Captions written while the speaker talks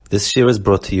This Shir is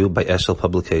brought to you by Eshel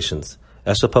Publications.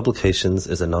 Eshel Publications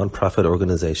is a non-profit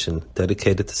organization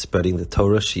dedicated to spreading the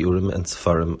Torah, Shiurim, and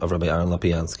Sefarim of Rabbi Aaron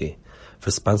Lapiansky. For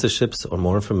sponsorships or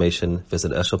more information,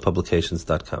 visit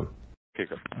eshelpublications.com. Okay,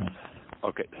 good.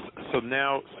 Okay, so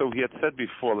he had said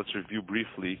before, let's review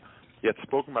briefly, he had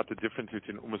spoken about the difference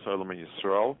between Umas Olam and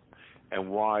Yisrael, and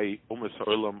why Umas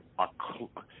Olam are,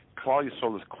 Klal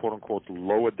Yisrael is quote-unquote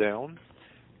lower down,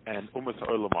 and Umas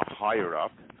Olam are higher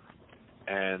up,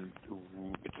 and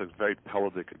it's a very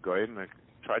Pelodic guide, and I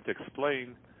tried to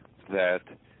explain that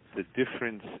the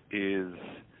difference is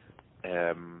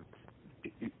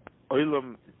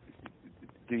Olam,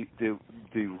 the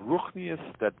Ruchnius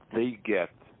that they get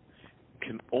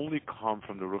can only come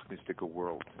from the Ruchnistic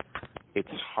world. It's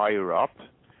higher up,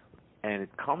 and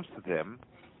it comes to them,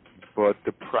 but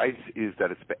the price is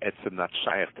that it's be'etzem not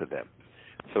shaykh to them.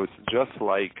 So it's just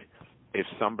like if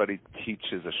somebody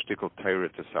teaches a shtickle Torah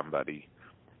to somebody,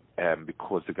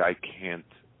 because the guy can't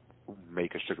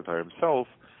make a shtickle Torah himself,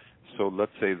 so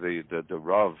let's say the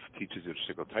Rav teaches you a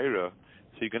shtickle Torah,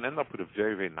 so you can end up with a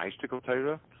very, very nice shtickle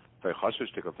Torah, very chashuv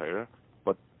shtickle Torah,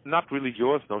 but not really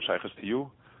yours, no shaykhs to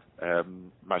you.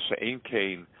 Masha Ein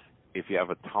Kain, if you have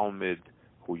a Talmud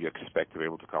who you expect to be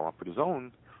able to come up with his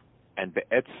own, and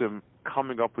be'etzem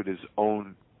coming up with his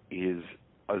own is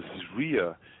a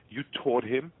zriya. You taught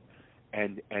him,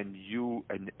 and you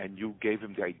gave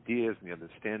him the ideas and the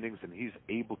understandings, and he's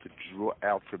able to draw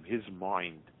out from his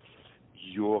mind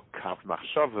your kav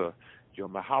machshava, your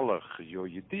mahalach, your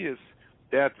yediyas.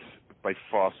 That's by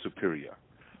far superior.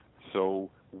 So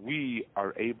we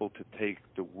are able to take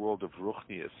the world of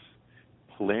Ruchnius,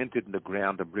 plant it in the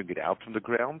ground and bring it out from the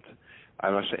ground.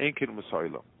 And that's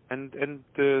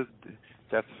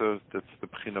the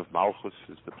pchin of Malchus,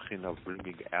 is the pchin of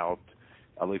bringing out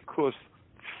Alikus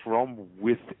from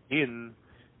within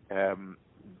a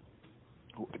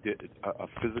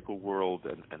physical world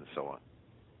and so on.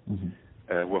 Mm-hmm.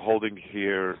 We're holding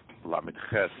here Lamed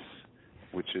Ches,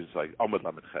 which is like Amud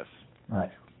Lamed Ches.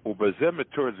 Right. So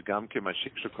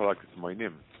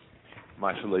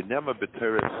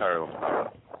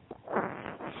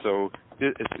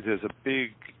there's a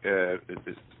big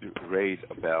raid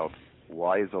about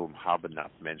why is Olam Haba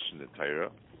not mentioned in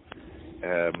Torah.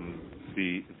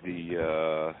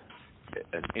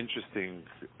 An interesting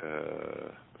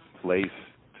place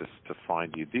to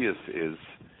find the ideas is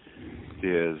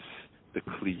there's the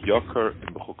Kli Yoker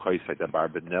and B'chukaisai, the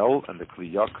Barbanel and the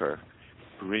Kli Yoker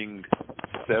bring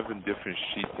 7 different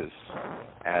shitas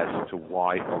as to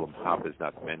why Olam Haba is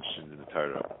not mentioned in the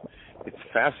Torah. It's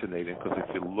fascinating because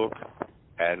if you look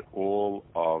at all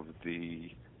of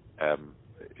the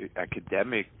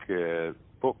academic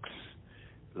books,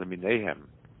 Leminehem,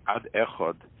 Ad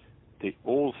Echad, they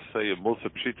all say, most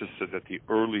of Pshitas said that the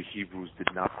early Hebrews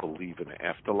did not believe in the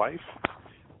afterlife,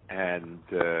 and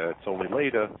it's only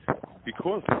later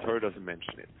because the Torah doesn't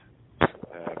mention it.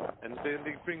 And they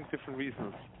bring different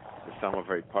reasons. Some are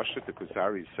very pashut. The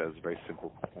Kuzari says a very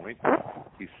simple point.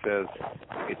 He says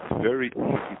it's very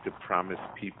easy to promise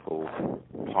people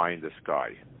pie in the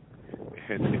sky.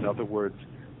 And in other words,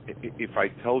 if I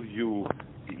tell you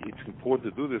it's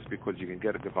important to do this because you can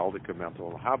get a Gevaldik amount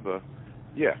of Olam Haba,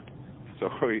 yeah. So,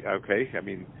 okay, I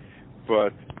mean,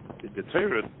 but the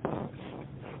Torah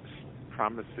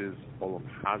promises Olam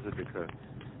Hazadika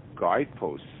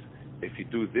guideposts. If you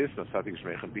do this, and so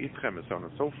on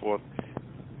and so forth,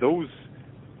 those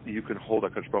you can hold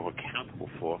HaKadosh Baruch Hu accountable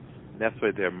for. And that's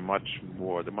why they're much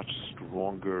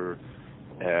stronger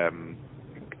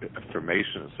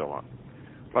affirmation and so on.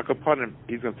 Like upon him,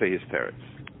 he's going to say his teretz.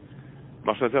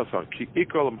 Ki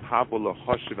ikol m'habo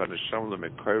l'choshev ha'neshama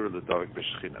l'mekoyer l'davik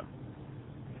b'shchina.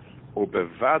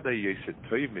 Ubevada yesed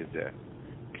toiv mizeh,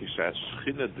 ki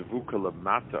she'ashchina dvuka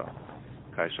l'mata,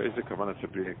 ka'asher ze kavanah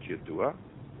sabriya k'yadua,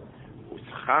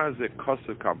 u'schar ze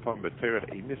kosev kampon b'terech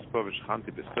inispo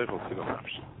v'shchanti b'stoichel tzilom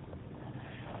nafshi.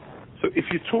 So if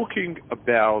you're talking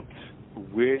about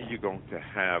where you're going to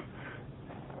have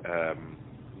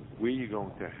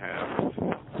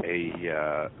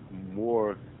a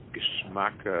more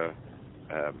geschmacke,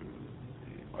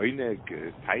 oineg,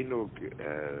 tainug,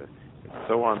 and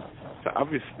so on. So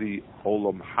obviously,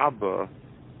 Olam Haba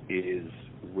is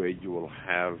where you will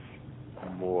have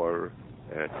more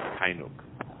tainug.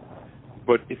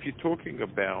 But if you're talking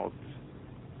about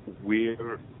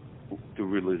where the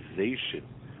realization,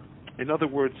 in other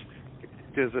words,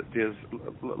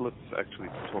 let's actually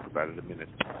talk about it a minute.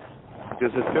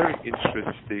 There's a very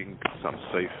interesting Sam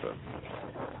Sefer.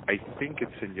 I think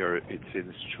it's in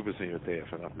Shuvas in Yerdea,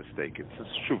 if I'm not mistaken. It's in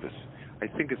Shuvas. I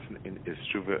think it's in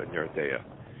Shuva in Yerdea.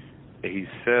 He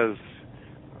says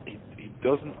he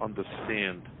doesn't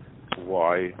understand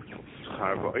why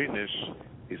schar v'einish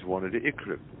is one of the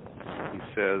ikrim. He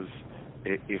says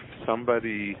if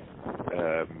somebody,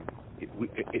 to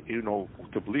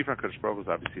believe in HaKadosh Baruch Hu is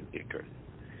obviously an ikr.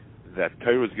 That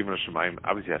Torah is given a Shemayim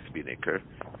obviously has to be an ikr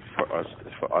for us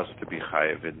to be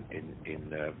chayav in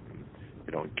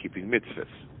keeping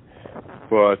mitzvahs.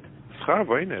 But schar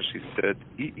v'einish, he said,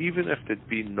 even if there'd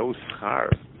be no schar,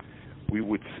 we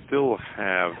would still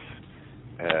have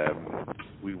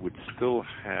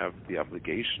the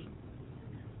obligation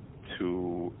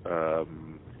to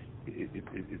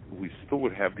we still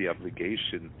would have the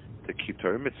obligation to keep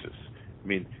Torah mitzvahs. I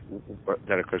mean,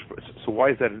 so why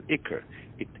is that an ikr?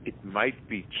 It might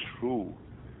be true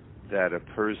that a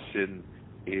person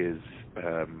is.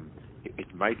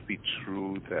 It might be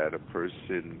true that a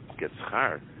person gets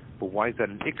schar, but why is that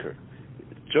an ikr?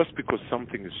 Just because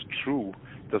something is true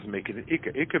doesn't make it an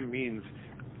ikr. Ikr means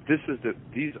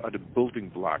these are the building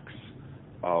blocks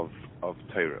of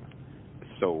Torah.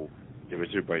 So there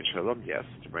is Rebbein Shalom, yes.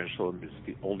 Rebbein Shalom is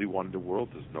the only one in the world.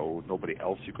 There's nobody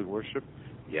else you could worship,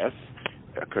 yes.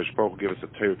 HaKadosh Baruch Hu gave us a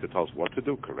Torah to tell us what to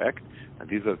do, correct. And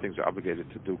these are the things we're obligated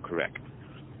to do, correct.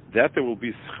 That there will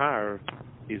be schar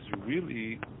is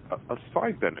really a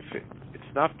side benefit.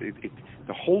 It's not.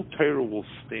 The whole Torah will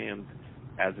stand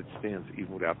as it stands,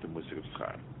 even without the musik of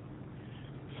schar.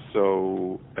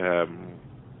 So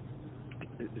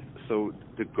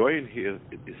the Goyen here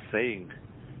is saying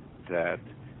that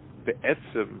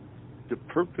the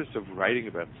purpose of writing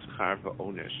about schar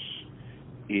v'onish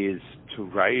is to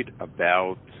write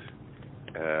about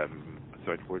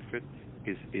word for it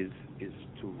is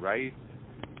to write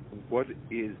what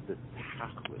is the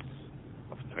tachlis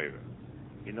of Torah.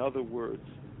 In other words,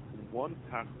 one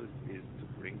tachlis is to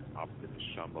bring up the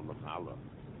neshama lamala.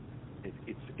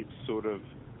 It's sort of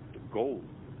the goal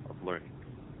of learning.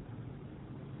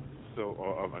 So,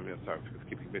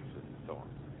 keeping mitzvahs and so on.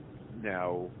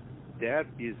 Now, that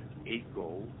is a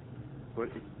goal, but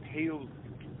it pales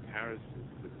in comparison to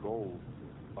the goal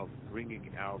of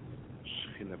bringing out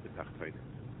Shechina b'tachtonim.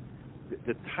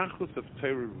 The tachlis of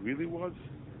Torah really was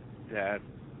that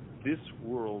this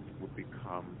world would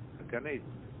become a Gan Eden.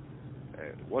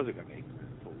 It was a Gan Eden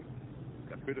until we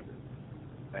got rid of it.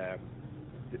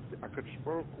 HaKadosh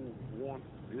Baruch Hu wants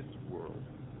this world,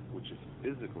 which is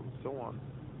physical and so on,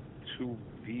 to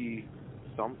be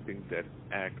something that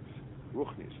acts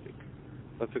ruchnistic.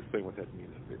 Let's explain what that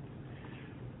means a bit.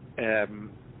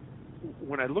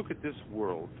 When I look at this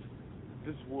world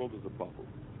is a bubble.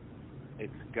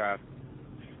 It's got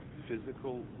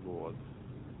physical laws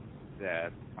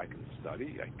that I can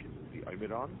study, I can be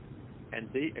aimed on, and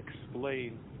they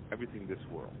explain everything in this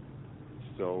world.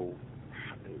 So,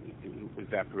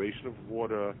 evaporation of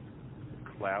water,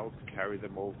 clouds carry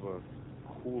them over,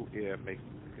 cool air makes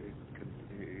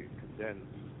condense,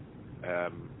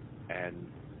 and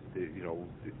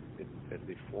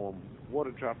they form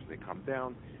water drops. They come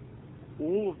down.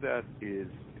 All of that is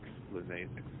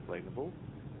explainable,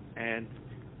 and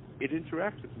it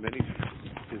interacts with many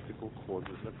physical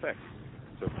causes and effects.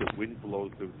 So if the wind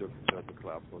blows, the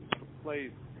cloud blows into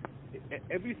place.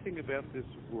 Everything about this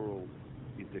world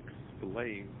is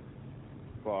explained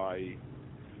by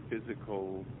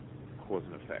physical cause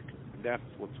and effect. And that's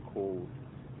what's called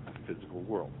a physical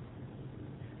world.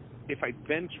 If I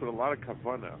bench with a lot of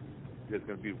kavanah, there's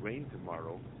going to be rain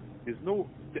tomorrow. There's no.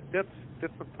 That's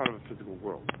not part of a physical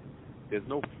world. There's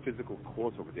no physical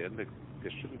cause over there, and there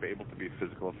shouldn't be able to be a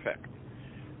physical effect.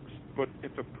 But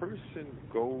if a person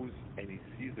goes and he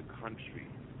sees a country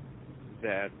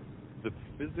that the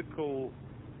physical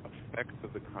effects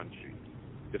of the country,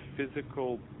 the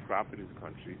physical properties of the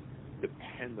country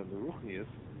depend on the ruchnius,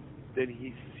 then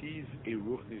he sees a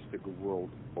ruchnistic world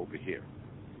over here.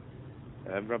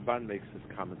 Ramban makes this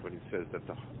comment when he says that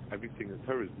everything in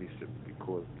Torah is nisim,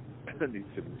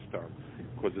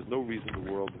 because there's no reason in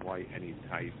the world why any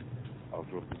type of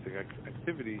ruchnistic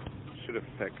activity should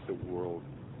affect the world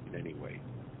in any way.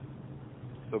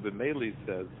 So the Meili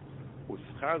says, the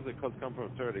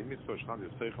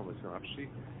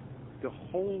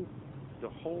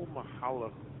whole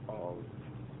mahalach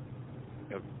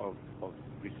of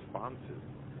responses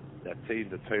that say in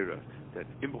the Torah, that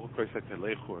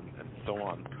and so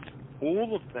on,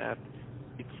 all of that,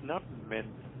 it's not meant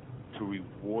to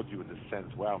reward you in the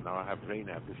sense, wow, now I have rain,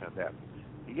 I have this and that.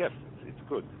 Yes, it's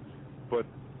good, but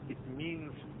it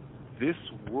means this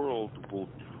world will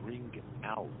bring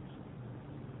out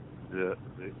the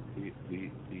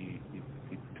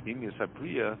Pnimius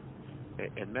Abriya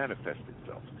and manifest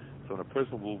itself. So when a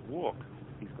person will walk,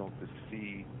 he's going to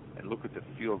see and look at the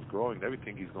fields growing and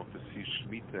everything. He's going to see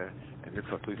Shemitah and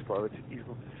Yitzchak priority. He's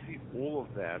going to see all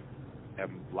of that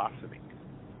blossoming,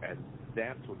 and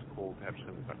that's what's called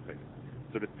HaShirim.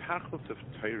 So the tachlis of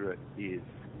Torah is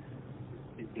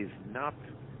not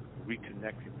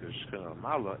reconnecting to Shechina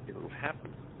Mala. It'll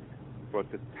happen, but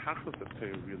the tachlis of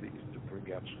Torah really is to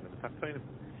bring out Shechina.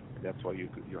 That's why you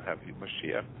have your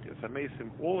Mashiach, your Samesim.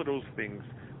 All of those things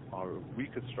are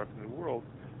reconstructing the world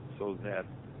so that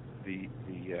the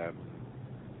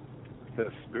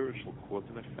spiritual cause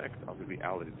and effect are the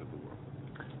realities of the world.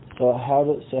 So how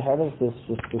does this,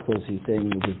 just because he's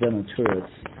saying it was done in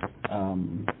tourists,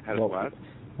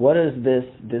 what is this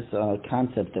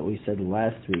concept that we said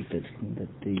last week, that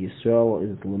the Yisrael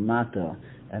is Lamata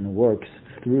and works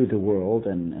through the world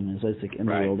and is Isaac in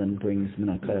the world and brings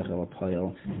Minakayach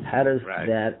al-Apayel? How does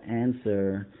that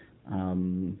answer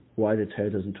why the Torah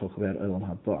doesn't talk about Olam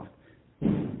Haba?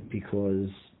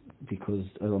 Because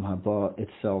Olam Haba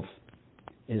itself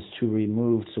is too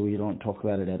removed, so we don't talk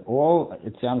about it at all.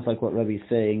 It sounds like what Rebbe's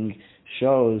saying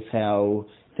shows how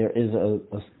there is a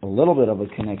little bit of a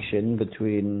connection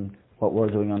between what we're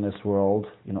doing on this world,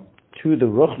 to the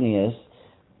Ruchnius.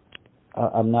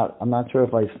 I'm not sure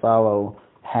if I follow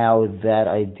how that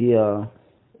idea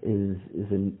is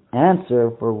an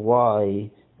answer for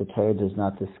why the Torah does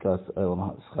not discuss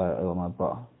Olam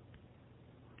Haba.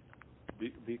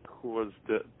 Because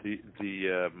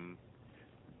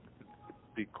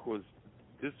because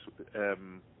this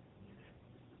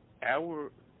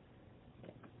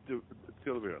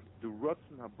the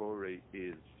Ratzon Habore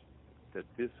is that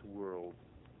this world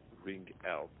bring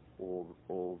out all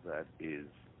that is.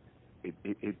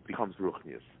 It becomes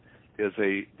ruchnius. There's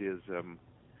Moshe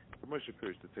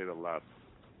Perek to say it a lot.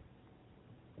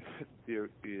 There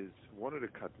is one of the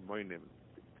Katmonim,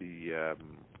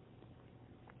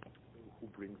 who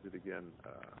brings it again?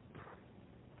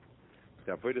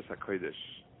 The Avodas HaKodesh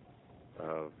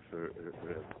for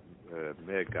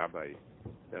Meir Gabbai.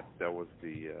 That was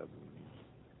the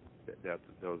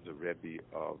Rebbe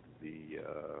of the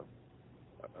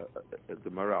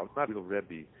Maral. Not the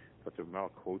Rebbe, but the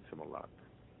Maral quotes him a lot,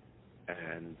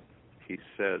 and he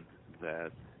says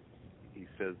that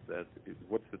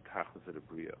what's the tachlis of the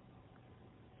bria?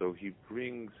 So he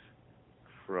brings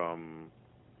from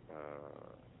a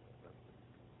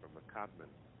Kadmon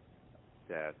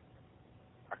that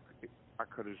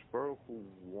HaKadosh Baruch Hu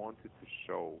wanted to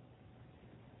show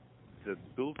that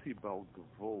Bilti Bal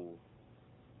Gevul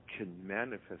can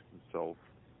manifest himself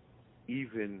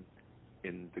even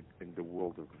in the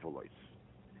world of Gevulos.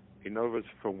 In other words,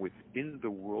 from within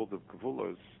the world of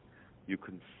Gevulos, you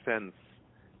can sense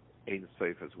Ein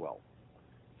Sof as well.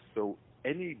 So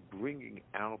any bringing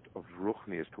out of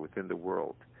Ruchnius to within the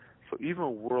world, so even a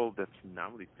world that's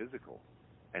nominally physical,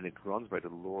 and it runs by the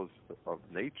laws of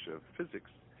nature, of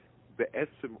physics,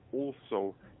 Be'etzim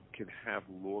also can have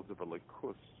laws of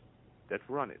Elikus that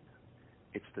run it.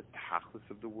 It's the tachlis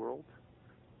of the world,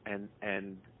 and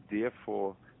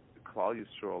therefore Klal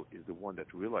Yisrael is the one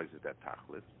that realizes that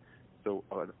tachlis. So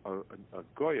a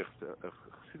goyach, a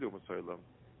chasidim Messiah,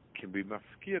 can be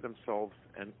mafkia themselves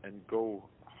and go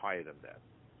higher than that.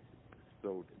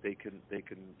 So they can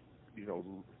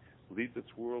leave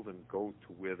this world and go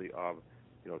to where they are,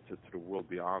 to the world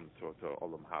beyond, to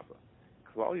Olam Haba.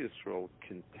 Klal Yisrael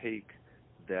can take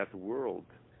that world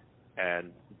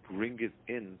and bring it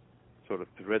in, sort of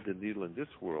thread the needle in this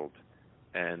world,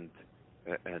 and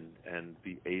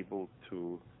be able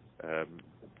to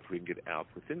bring it out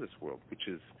within this world, which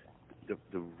is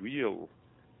the real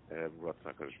Ratzon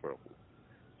HaKadosh Baruch Hu.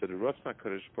 So the Ratzon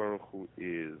HaKadosh Baruch Hu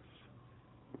is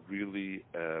really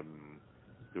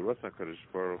the Ratzon HaKadosh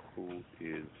Baruch Hu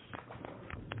is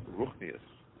Ruchnius,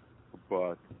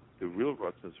 but the real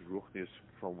Ratzon is Ruchnius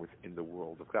from within the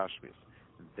world of Gashmias.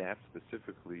 That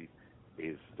specifically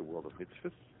is the world of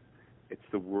mitzvahs. It's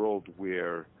the world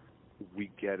where we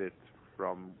get it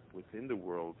from within the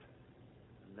world,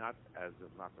 not as a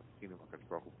Makasin of HaKadosh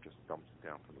Baruch Hu just dumps it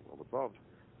down from the world above,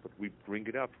 but we bring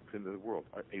it out within the world.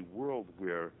 A world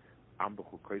where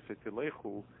Ambachu Kaisei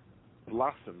Telechu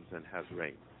blossoms and has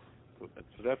rain. So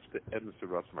that's the essence of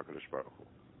Ratzon HaKadosh Baruch Hu.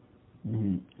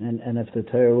 Mm-hmm. And if the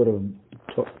Torah would have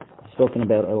spoken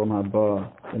about Olam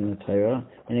Haba in the Torah,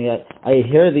 and I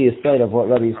hear the aside of what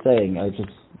Rabbi's saying.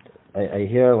 I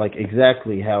hear like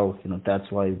exactly how that's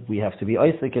why we have to be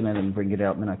Isaac in it and bring it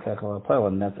out Minakach al-Apayel,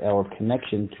 and that's our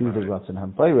connection to the Ratzon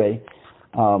Habayre.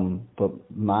 But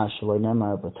Ma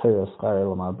Shalonema B'Torah Schar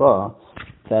Olam Haba,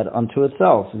 that unto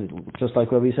itself, just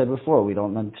like Rabbi said before, we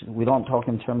don't talk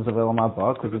in terms of Olam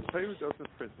Haba because the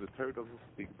Torah doesn't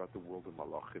speak about the world of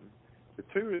Malachim. The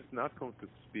Torah is not going to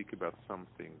speak about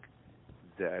something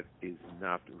that is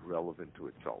not relevant to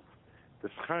itself. The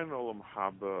Schar Olam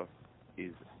Haba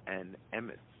is an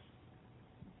emes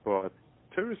But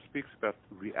Torah speaks about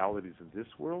realities in this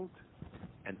world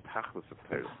and tachlis of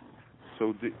Torah.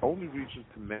 So the only reason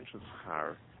to mention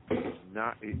Shar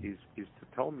is to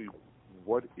tell me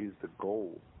what is the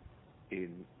goal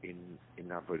in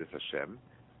Avodas Hashem.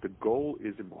 The goal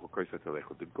is in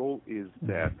the goal is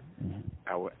that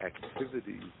our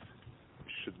activities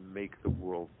should make the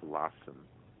world blossom,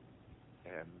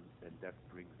 and that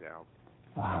brings out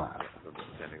the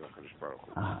understanding of HaKadosh Baruch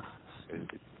Hu.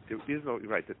 There is no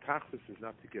right. The tachlis is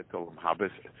not to get Olam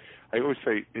Habas. I always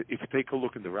say, if you take a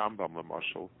look in the Rambam,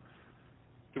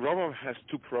 the Rambam has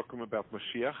 2 prokim about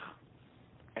Mashiach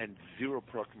and 0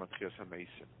 prokim at Chiyas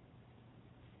HaMeisim,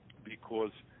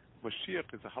 because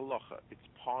Mashiach is a halacha. It's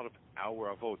part of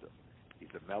our avoda. He's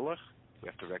a melech. We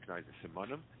have to recognize the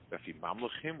simanim. We have to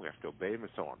mamlech him. We have to obey him,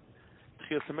 and so on.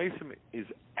 Chiyas HaMeisim is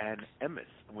an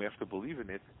emes, and we have to believe in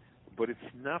it. But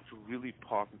it's not really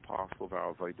part and parcel of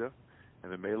our avoda.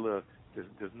 And the mela,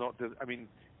 I mean,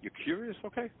 you're curious,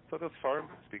 okay? So that's fine.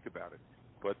 Speak about it.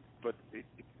 But it's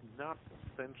not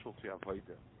essential to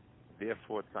avoda.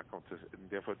 Therefore, it's not going to.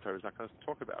 Therefore, Torah is not going to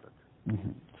talk about it.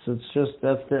 Mm-hmm. So it's just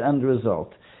that's the end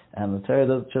result, and the Torah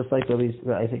does, just like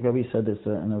I think Rabbi said this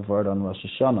in a word on Rosh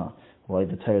Hashanah. Why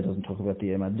the Torah doesn't talk about the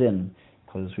Yom Adin,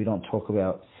 because we don't talk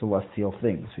about celestial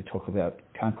things. We talk about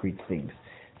concrete things.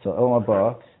 So Olam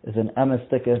Haba is an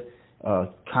emestika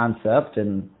concept,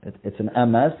 and it's an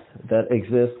emes that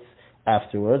exists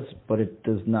afterwards, but it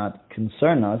does not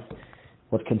concern us.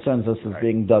 What concerns us is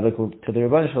being davik to the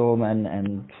Rebbeinu Shalom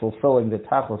and fulfilling the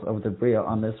tachlis of the Bria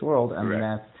on this world, and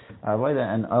that's our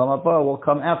avoda. And Olam Haba will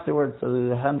come afterwards, so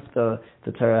hence the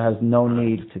Torah has no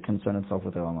need to concern itself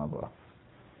with Olam Haba.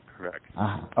 Correct.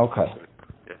 Okay.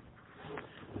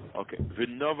 Yeah. Okay.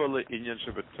 V'nova le'inyan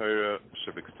shebeTorah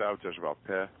shebeksav teshbal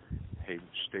peh heim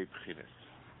shtei b'chinas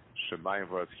shemayim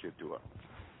v'aretz yedua.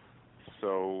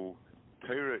 So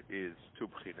Torah is 2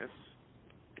 b'chinas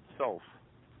itself.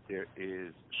 There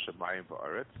is Shemayim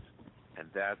V'aretz, and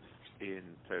that's in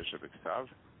Torah Shebeksav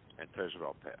and Torah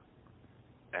Shebal Peh.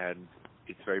 And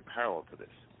it's very parallel to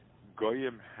this.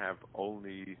 Goyim have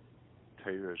only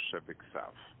Torah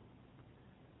Shebeksav.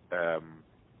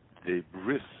 The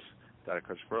bris that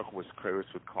HaKadosh Baruch Hu was curious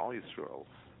with Klal Yisrael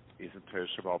is in Torah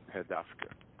Shebal Peh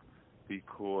Dafka,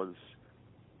 because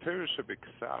Torah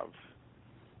Shebeksav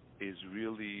is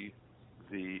really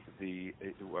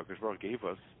what HaKadosh Baruch Hu gave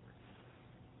us.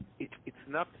 It's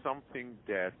not something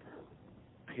that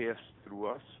passed through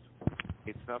us.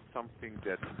 It's not something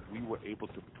that we were able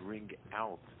to bring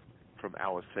out from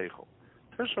our seichel.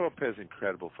 Torah Shebal Peh is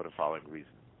incredible for the following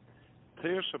reason.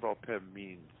 Torah Shebal Peh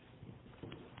means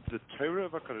the Torah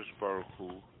of HaKadosh Baruch Hu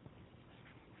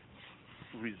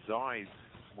resides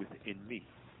within me,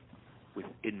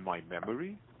 within my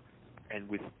memory, and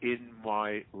within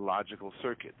my logical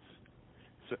circuits.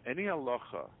 So any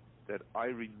halacha that I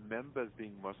remember as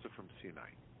being Musa from Sinai,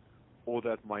 or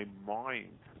that my mind,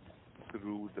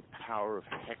 through the power of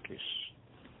Hekesh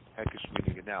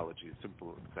meaning analogy, a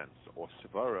simple sense, or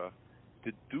Svara,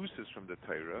 deduces from the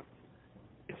Torah,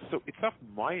 it's not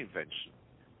my invention.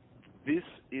 This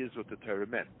is what the Torah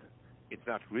meant. It's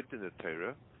not written in the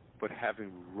Torah, but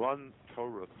having run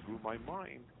Torah through my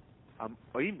mind, I'm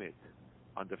oimid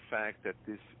on the fact that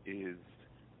this is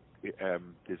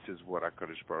what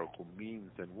HaKadosh Baruch Hu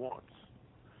means and wants.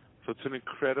 So it's an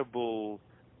incredible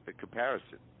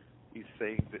comparison. He's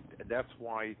saying that, and that's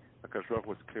why HaKadosh Baruch Hu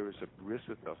was curious of bris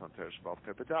with us on Torah Shebal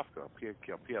Peh B'dafka,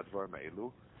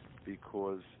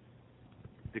 because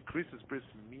the Krisis bris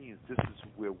means this is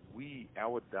where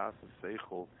our das and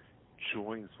seichel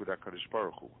joins with HaKadosh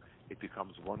Baruch Hu. It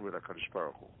becomes one with HaKadosh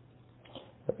Baruch Hu.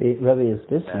 Rabbi, is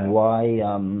this why?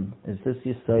 Is this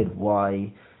you said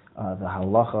why? The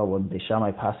halacha, when Beis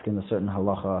Shammai paskin a certain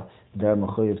halacha, they're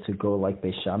mechuyev to go like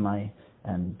Beis Shammai,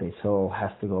 and Beis Hillel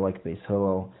has to go like Beis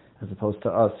Hillel, as opposed to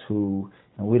us who,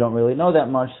 we don't really know that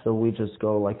much, so we just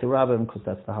go like the rabbim because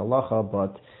that's the halacha.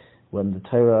 But when the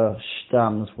Torah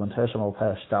shtams, when Torah Shebal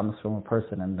Peh shtams from a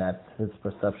person, and that's his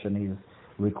perception, he's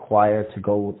required to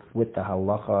go with the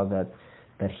halacha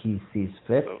that he sees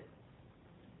fit.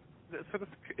 So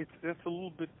that's a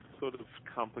little bit sort of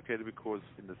complicated, because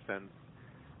in the sense,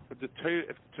 if the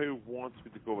Torah wants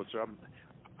me to go with Rabbim,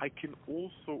 I can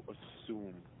also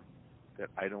assume that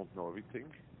I don't know everything.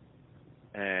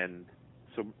 And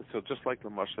so just like the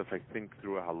Mashal, if I think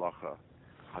through a halacha,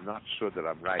 I'm not sure that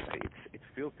I'm right. It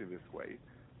feels me this way.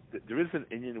 There is an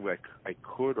inyan where I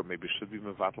could or maybe should be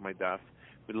mevatel my das.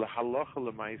 But la halacha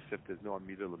l'mais, if there's no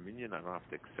amida l'minyan, I don't have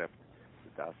to accept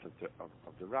the das of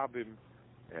the rabbim.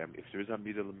 If there is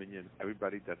amida l'minyan,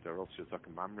 everybody that they're also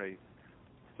zaken mamrei.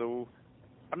 So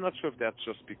I'm not sure if that's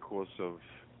just because of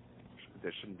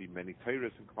there shouldn't be many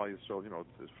Torahs in Klal Yisrael,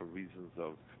 it's for reasons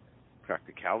of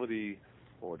practicality,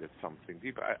 or there's something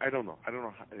deep. I don't know. I don't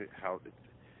know how it's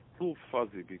a little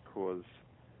fuzzy because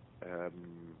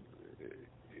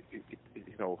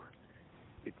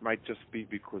it might just be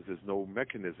because there's no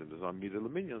mechanism, there's no middle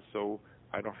minion, so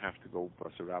I don't have to go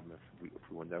bust a rabbin if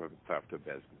we were never after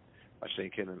Bezdin.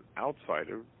 Ashenkin, an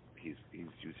outsider, he's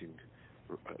using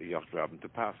Yach Rabbin to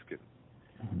paskin.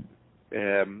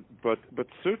 But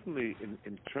certainly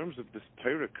in terms of this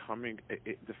Torah coming,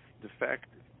 the fact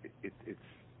it's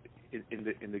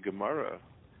in the Gemara,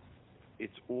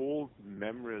 it's all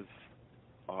memories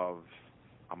of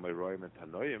Amoraim and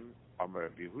Tanoim, Amar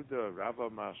Yehuda,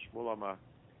 Ravama, Shmulama,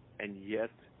 and yet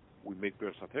we make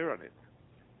Beres HaTorah on it,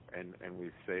 and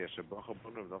we say Ashabacha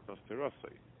Bonav Nafnas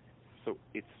Terasai. So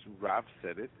it's Rav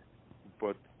said it,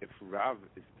 but if Rav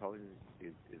is telling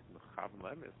is Mechav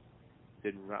Lemes,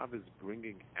 then Rav is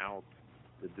bringing out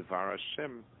the Devar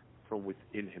Hashem from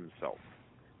within himself.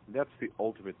 And that's the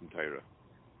ultimate in Torah.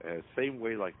 Same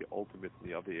way like the ultimate in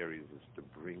the other areas is to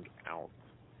bring out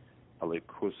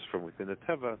Alekus from within the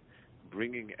Teva,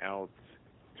 bringing out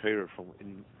Torah from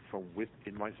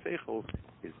within my Seichel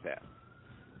is that.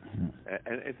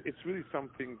 And it's really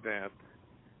something that,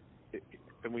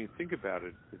 and when you think about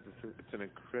it, it's an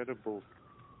incredible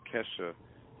kesha,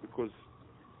 because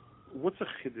what's the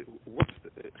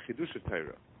Chidush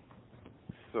Torah?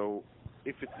 So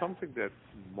if it's something that's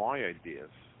my ideas,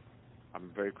 I'm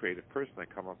a very creative person, I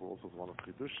come up also with one of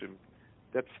Chidushim,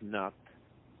 that's not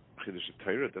Chidush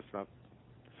Torah, that's not,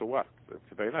 so what?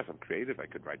 It's very nice, I'm creative, I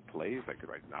could write plays, I could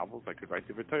write novels, I could write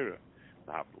Divrei Torah.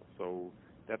 So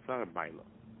that's not a Maila.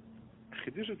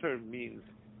 Chidush Torah means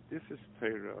this is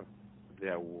Torah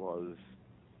that was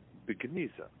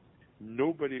Begeniza.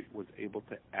 Nobody was able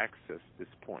to access this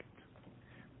point.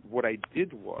 What I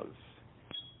did was,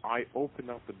 I opened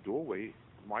up a doorway.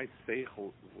 My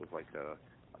seichel was like a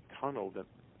tunnel that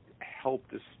helped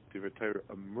this Divrei Torah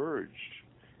emerge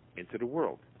into the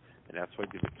world. And that's why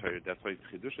Divrei Torah, that's why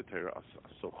Chidush Torah are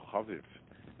so chaviv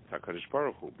to HaKadosh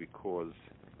Baruch Hu, because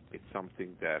it's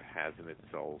something that has in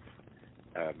itself,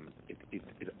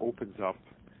 it opens up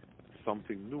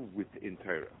something new within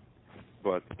Torah.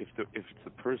 But if it's the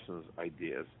person's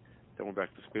ideas, then we're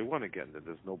back to square one again. That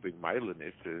there's no big mile in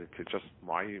it. It's just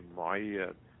my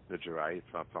Nigerai.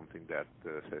 It's not something that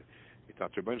it's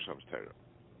not Rebbeinu Shalom's Torah.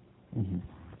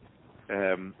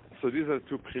 Mm-hmm. So these are the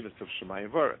two pchinas of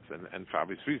Shemayim V'Aretz, and for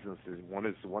obvious reasons, one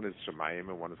is Shemayim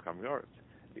and one is Kam V'Aretz.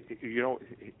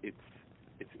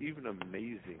 It's even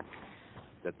amazing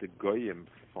that the Goyim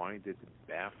find it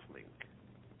baffling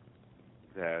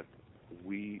that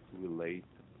we relate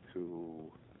to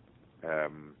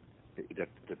that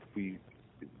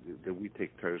we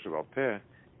take Torah Sheba'al Peh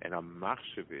and are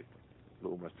machshavit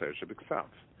l'umas Torah Shebiksav.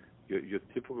 Your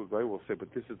typical guy will say,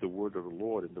 but this is the word of the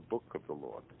Lord in the book of the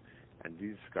Lord, and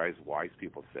these guys, wise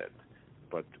people, said,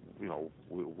 but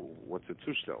what's a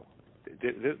tushtel?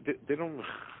 They don't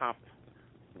hop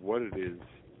what it is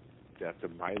that the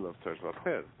mile of Torah Sheba'al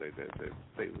Peh.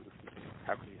 They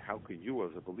how can you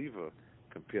as a believer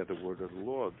compare the word of the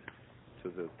Lord to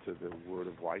the word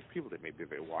of wise people? They may be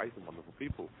very wise and wonderful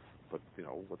people, but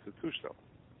what's a tushtel?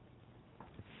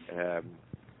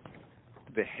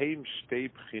 The Heim Shtei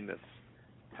Pchinas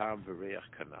Tam V'Reach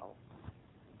Kanal,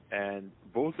 and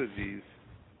both of these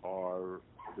are,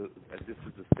 and this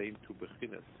is the same two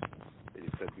Bechinas that he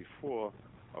said before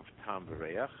of Tam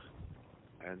V'Reach,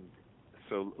 and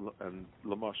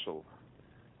Lamashal,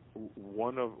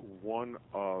 one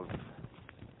of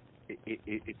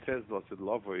it says L'Asid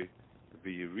Lavoi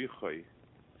V'Yirichoi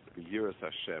V'Yiras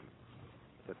Hashem,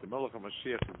 that the Melech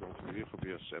HaMashiach is going to be Yirichoi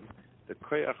V'Yashem. The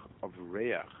Koyach of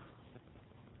Reach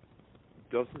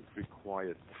doesn't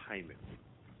require timing.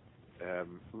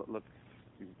 Let's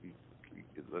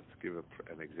give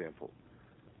an example.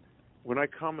 When I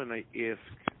come and I ask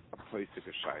a place to a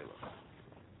Shaila,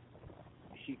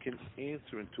 he can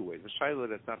answer in two ways. A Shaila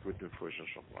that's not written for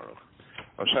Shulchan Aruch,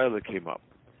 a Shaila that came up.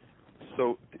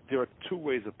 So there are two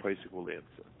ways a Pesach will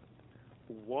answer.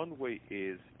 One way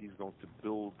is he's going to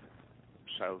build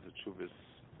Shailas Teshuvos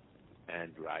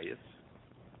and Rayas.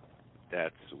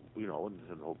 That's, and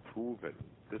he'll prove and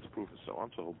disprove and so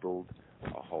on, so he'll build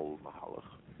a whole Mahalach.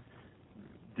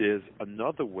 There's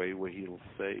another way where he'll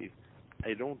say,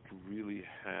 I don't really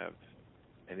have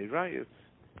any Rayas,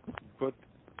 but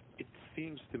it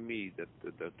seems to me that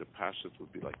the Pashas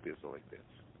would be like this or like this.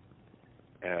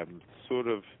 Sort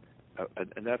of,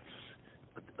 and that's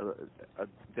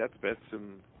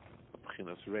Betzim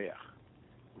Pchinas Reach.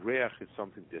 Reach is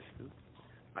something distant.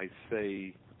 I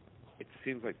say, it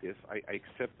seems like this. I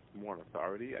accept more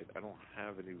authority. I don't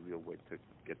have any real way to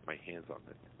get my hands on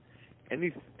it.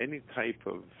 Any type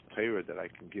of Torah that I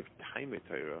can give time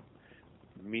Torah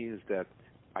means that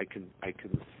I can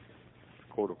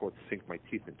quote unquote sink my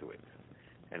teeth into it,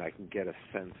 and I can get a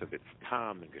sense of its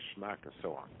tam and geschmack and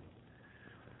so on.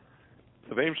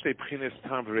 So veim shtei b'chinas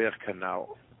tam v'reach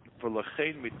kanal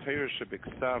v'lechein mitayr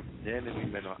shebeksav nene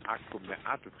mimeno akum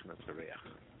me'at b'chinas v'reach.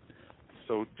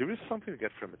 So there is something to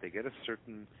get from it. They get a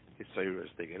certain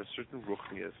hisayrus, they get a certain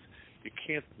ruchnius. You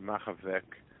can't machavek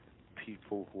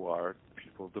people who are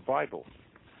people of the Bible.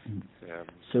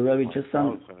 So Rabbi, just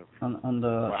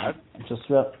just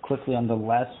real quickly on the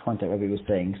last point that Rabbi was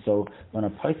saying. So when a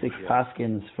Perek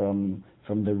paskins from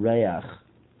the rayach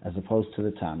as opposed to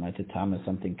the tam, right? The tam is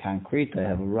something concrete. They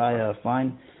have a raya,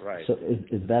 fine. Right. So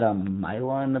is that a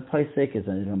maila in the Perek? Is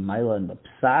it a maila in the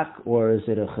psak, or is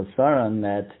it a chesaron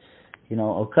that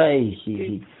okay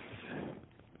he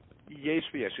Yes,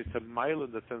 it's a mile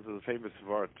in the sense of the famous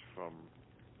word from,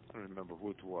 I don't remember who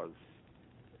it was,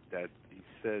 that he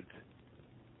said,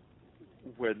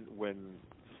 when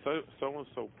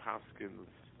so-and-so paskins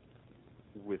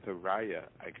with a raya,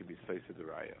 I can be safe to the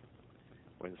raya.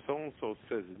 When so-and-so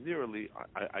says nearly,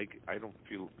 I don't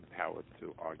feel empowered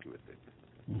to argue with it.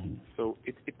 Mm-hmm. So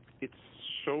it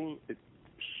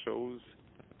shows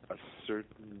a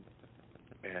certain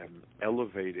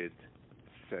elevated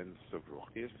sense of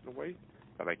ruchnius in a way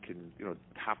that I can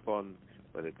tap on,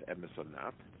 whether it's emes or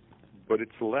not. But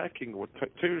it's lacking. What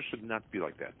Torah should not be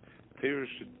like that. Torah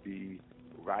should be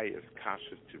rayas,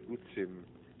 kashas, tirutzim,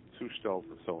 zustells,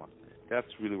 and so on. That's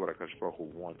really what HaKadosh Baruch Hu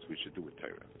wants we should do with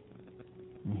Torah.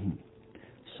 Mm-hmm.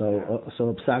 So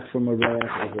a psak from a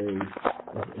rayach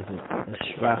is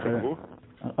a shvacher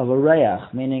of a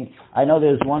rayach. Meaning, I know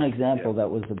there's one example that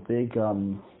was a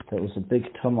big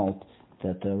tumult.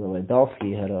 That Rabbi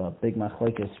Dalsky had a big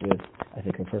machlokes with, I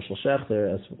think, a Hershel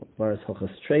Schachter as far as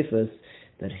Hilchos Treifas,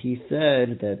 that he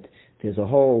said that there's a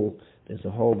whole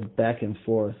back and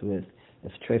forth with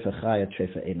if Treifa Chaya,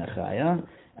 Treifa Eina Chaya,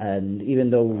 and even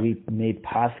though we made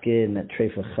paskin that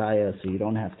Treifa Chaya, so you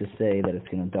don't have to say that it's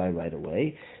going to die right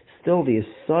away, still the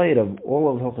aside of all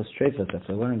of Hilchos Treifas,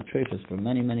 after learning Treifas for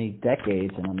many, many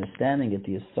decades and understanding it,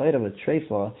 the aside of a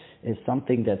Treifa is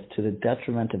something that's to the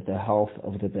detriment of the health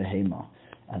of the behema.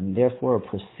 And therefore a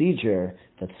procedure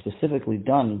that's specifically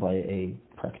done by a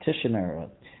practitioner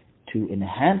to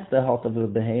enhance the health of the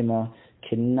behema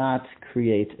cannot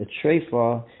create a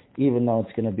Treifa, even though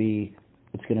it's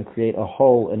going to create a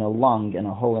hole in a lung, and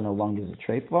a hole in a lung is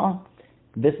a Treifa.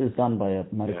 This is done by a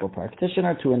medical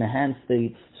practitioner to enhance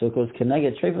so it goes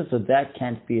keneged treifa, so that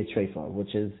can't be a treifa,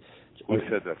 which is... Who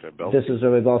said that, this is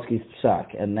Rabbi Balsky's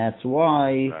psak, and that's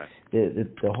why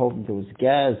the whole, there was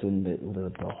gas and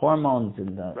the hormones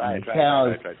in the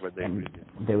cows,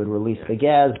 they would release the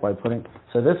gas by putting...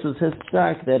 So this was his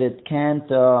psak, that it can't...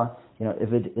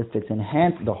 if it's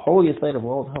enhanced, the whole side of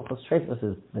all Hilchos Treifas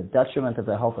is the detriment of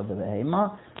the health of the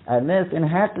behema, and this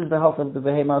enhances the health of the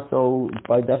behema, so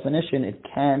by definition it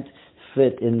can't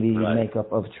fit in the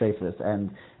makeup of Treifas,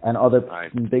 and other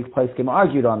big poskim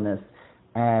argued on this,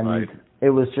 and it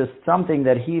was just something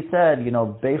that he said,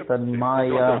 based on my...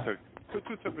 Sit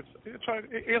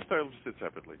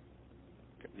separately.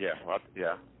 Yeah, what?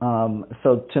 Yeah.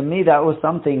 So to me, that was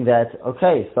something that,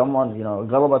 someone,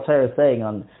 Gadol Batayr is saying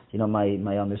on,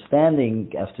 my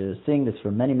understanding after seeing this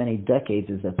for many, many decades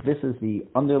is that this is the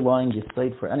underlying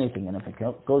yesod for anything, and if it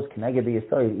goes keneged the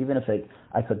yesod, even if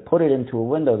I could put it into a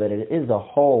window, that it is a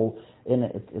hole in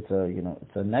it, it's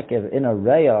a nekev in a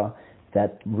raya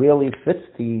that really fits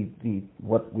the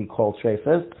what we call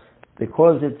treifas,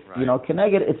 because it's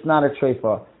keneged, it's not a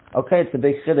treifa. Okay, it's a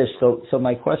big chiddush. So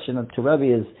my question to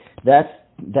Rebbe is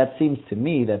that seems to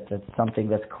me that that's something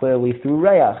that's clearly through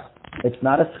rayach. It's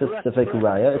not a specific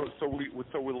raya. So we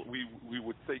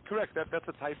would say correct. That's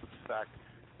a type of stack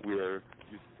where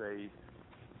you say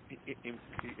in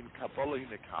Kabbalah in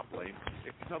the Kabbalah.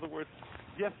 In other words,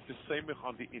 yes, the same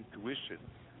on the intuition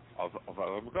of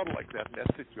a God like that.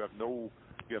 That's it. You have no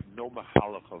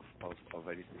mahalach of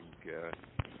anything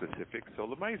specific. So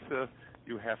Lemaisa,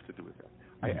 you have to do it.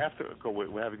 I have to go.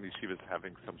 We're having the yeshivas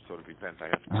having some sort of event. I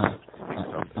have to think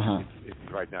something.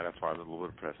 It's right now. That's why I'm a little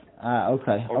depressed.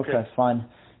 Okay, fine.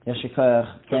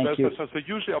 Yeshikayach, thank you. So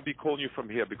usually I'll be calling you from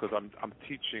here because I'm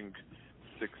teaching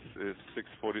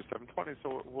 6:40, 7:20.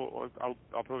 So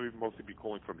I'll probably mostly be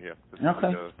calling from here.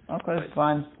 Okay,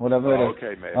 fine. Whatever it is.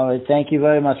 Okay, mate. All right. Thank you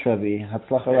very much, Rabbi.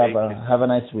 Hatzlacha Rabba. Have a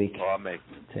nice week. Mate.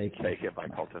 Take care. Bye,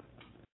 Colton.